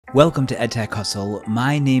Welcome to EdTech Hustle.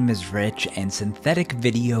 My name is Rich, and synthetic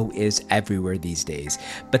video is everywhere these days.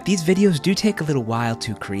 But these videos do take a little while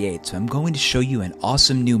to create, so I'm going to show you an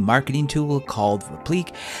awesome new marketing tool called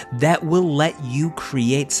RepliQ that will let you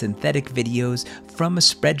create synthetic videos from a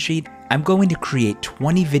spreadsheet. I'm going to create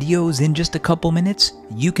 20 videos in just a couple minutes.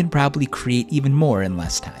 You can probably create even more in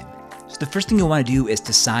less time. So the first thing you'll want to do is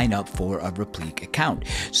to sign up for a RepliQ account.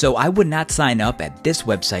 So I would not sign up at this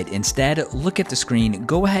website. Instead, look at the screen,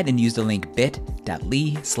 go ahead and use the link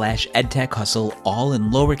bit.ly/edtechhustle, all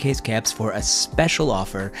in lowercase caps, for a special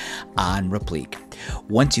offer on RepliQ.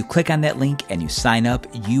 Once you click on that link and you sign up,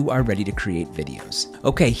 you are ready to create videos.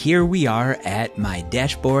 Okay, here we are at my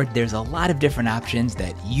dashboard. There's a lot of different options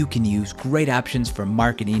that you can use, great options for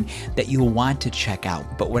marketing that you'll want to check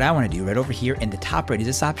out. But what I want to do right over here in the top right is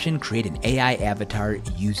this option, create an AI avatar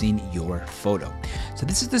using your photo. So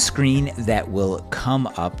this is the screen that will come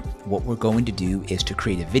up. What we're going to do is to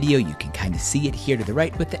create a video. You can kind of see it here to the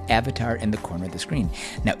right with the avatar in the corner of the screen.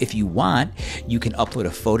 Now, if you want, you can upload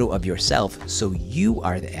a photo of yourself so you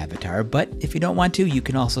are the avatar, but if you don't want to, you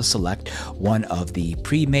can also select one of the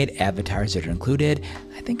pre-made avatars that are included.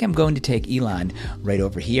 I think I'm going to take Elon right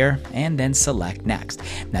over here and then select next.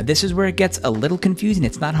 Now this is where it gets a little confusing.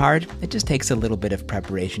 It's not hard. It just takes a little bit of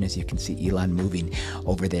preparation, as you can see Elon moving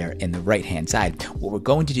over there in the right hand side. What we're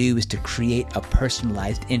going to do is to create a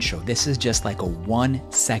personalized intro. This is just like a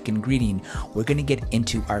 1-second greeting. We're going to get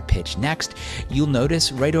into our pitch next. You'll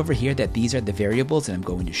notice right over here that these are the variables, and I'm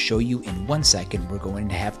going to show you in 1 second. We're going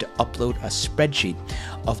to have to upload a spreadsheet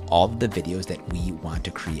of all of the videos that we want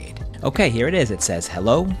to create. Okay, here it is. It says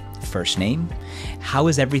hello, first name, how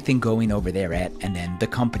is everything going over there at, and then the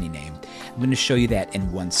company name. I'm going to show you that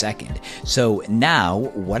in 1 second. So now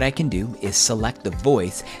what I can do is select the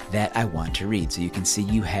voice that I want to read. So you can see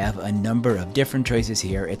you have a number of different choices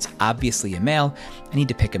here. It's obviously a male. I need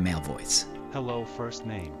to pick a male voice. Hello, first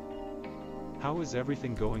name. How is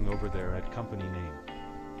everything going over there at company name?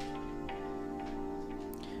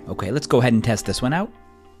 Okay, let's go ahead and test this one out.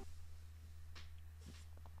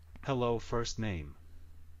 Hello, first name.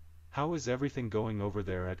 How is everything going over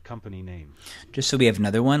there at company name? Just so we have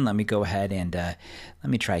another one, let me go ahead and let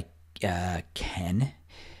me try Ken.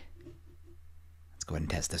 Let's go ahead and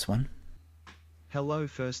test this one. Hello,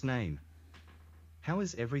 first name. How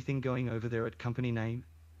is everything going over there at company name?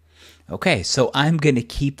 Okay, so I'm going to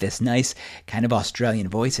keep this nice kind of Australian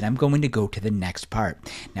voice, and I'm going to go to the next part.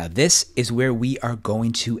 Now this is where we are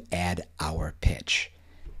going to add our pitch.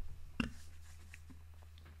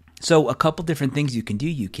 So a couple different things you can do.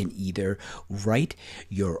 You can either write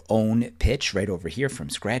your own pitch right over here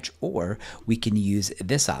from scratch, or we can use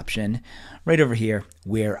this option right over here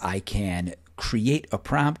where I can create a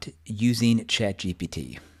prompt using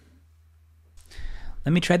ChatGPT.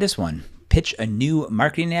 Let me try this one. Pitch a new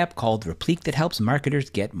marketing app called RepliQ that helps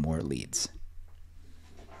marketers get more leads.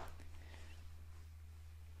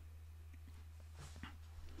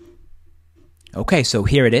 Okay, so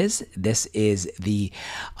here it is. This is the,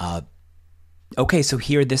 okay, so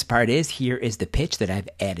here this part is, here is the pitch that I've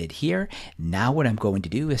added here. Now what I'm going to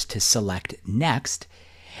do is to select next.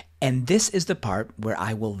 And this is the part where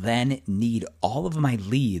I will then need all of my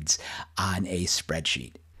leads on a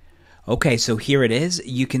spreadsheet. Okay, so here it is.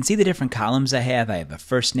 You can see the different columns I have. I have a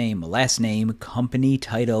first name, a last name, company,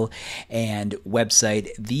 title, and website.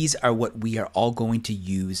 These are what we are all going to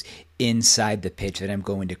use inside the pitch that I'm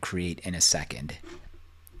going to create in a second.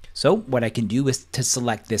 So what I can do is to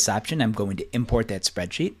select this option. I'm going to import that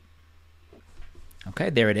spreadsheet.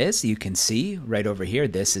 Okay, there it is. You can see right over here,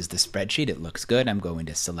 this is the spreadsheet. It looks good. I'm going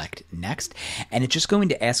to select next, and it's just going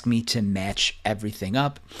to ask me to match everything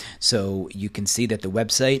up. So you can see that the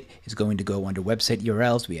website is going to go under website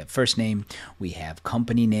URLs. We have first name, we have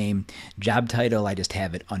company name, job title. I just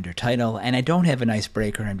have it under title, and I don't have an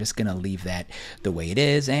icebreaker. I'm just going to leave that the way it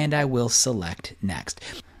is, and I will select next.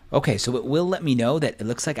 Okay, so it will let me know that it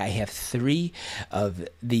looks like I have 3 of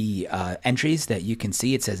the entries that you can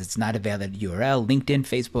see. It says it's not a valid URL. LinkedIn,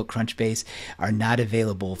 Facebook, Crunchbase are not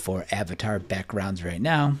available for avatar backgrounds right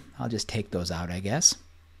now. I'll just take those out, I guess.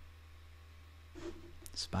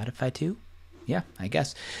 Spotify too? Yeah, I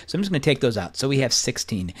guess. So I'm just going to take those out. So we have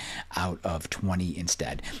 16 out of 20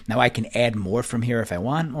 instead. Now I can add more from here if I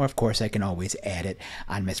want, or of course I can always add it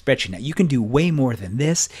on my spreadsheet. Now you can do way more than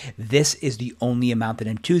this. This is the only amount that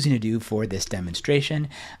I'm choosing to do for this demonstration.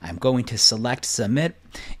 I'm going to select submit.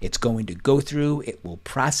 It's going to go through. It will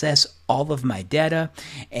process all of my data,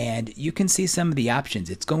 and you can see some of the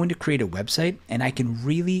options. It's going to create a website, and I can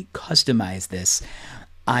really customize this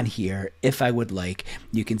on here if I would like.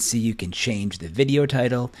 You can see you can change the video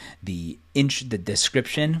title, the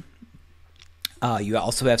description, You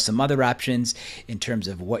also have some other options in terms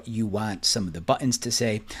of what you want some of the buttons to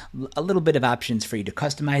say, a little bit of options for you to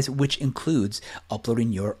customize, which includes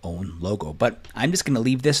uploading your own logo. But I'm just going to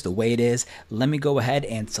leave this the way it is. Let me go ahead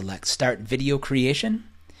and select Start Video Creation,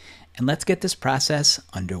 and let's get this process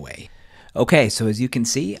underway. Okay, so as you can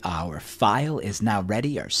see, our file is now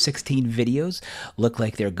ready. Our 16 videos look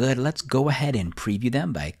like they're good. Let's go ahead and preview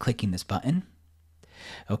them by clicking this button.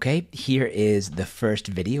 Okay, here is the first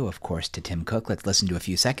video, of course, to Tim Cook. Let's listen to a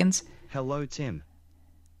few seconds. Hello, Tim.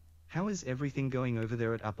 How is everything going over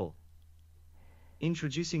there at Apple?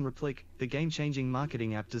 Introducing RepliQ, the game-changing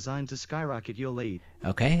marketing app designed to skyrocket your lead.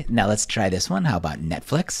 Okay, now let's try this one. How about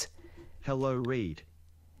Netflix? Hello, Reed.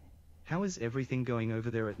 How is everything going over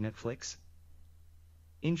there at Netflix?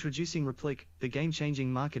 Introducing RepliQ, the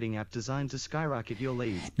game-changing marketing app designed to skyrocket your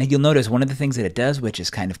lead. Now you'll notice one of the things that it does, which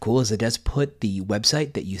is kind of cool, is it does put the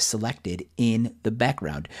website that you selected in the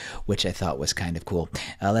background, which I thought was kind of cool.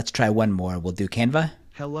 Let's try one more. We'll do Canva.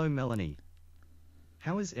 Hello, Melanie.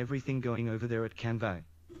 How is everything going over there at Canva?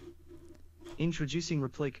 Introducing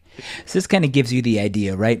RepliQ. So this kind of gives you the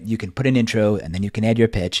idea, right? You can put an intro and then you can add your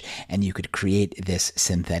pitch and you could create this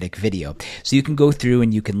synthetic video. So you can go through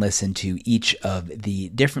and you can listen to each of the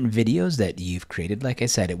different videos that you've created. Like I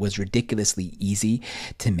said, it was ridiculously easy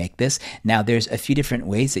to make this. Now there's a few different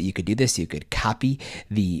ways that you could do this. You could copy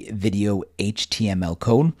the video HTML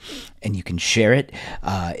code and you can share it.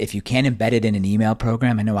 If you can embed it in an email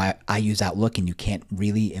program, I know I use Outlook and you can't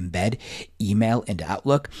really embed email into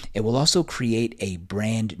Outlook. It will also create a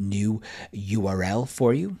brand new URL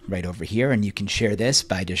for you right over here, and you can share this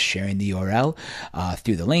by just sharing the URL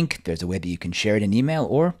through the link. There's a way that you can share it in email,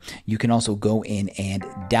 or you can also go in and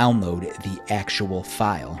download the actual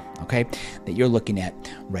file, okay, that you're looking at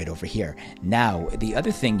right over here. Now, the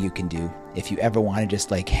other thing you can do, if you ever want to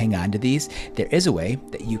just like hang on to these, there is a way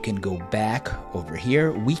that you can go back over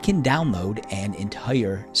here. We can download an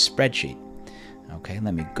entire spreadsheet. Okay,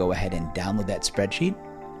 let me go ahead and download that spreadsheet.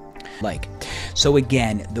 So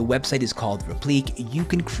again, the website is called RepliQ. You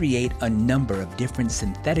can create a number of different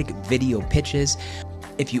synthetic video pitches.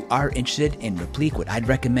 If you are interested in RepliQ, what I'd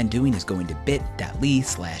recommend doing is going to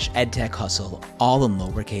bit.ly/edtechhustle, all in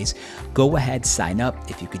lowercase. Go ahead, sign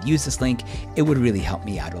up. If you could use this link, it would really help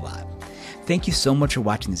me out a lot. Thank you so much for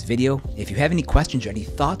watching this video. If you have any questions or any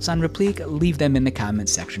thoughts on RepliQ, leave them in the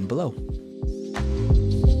comments section below.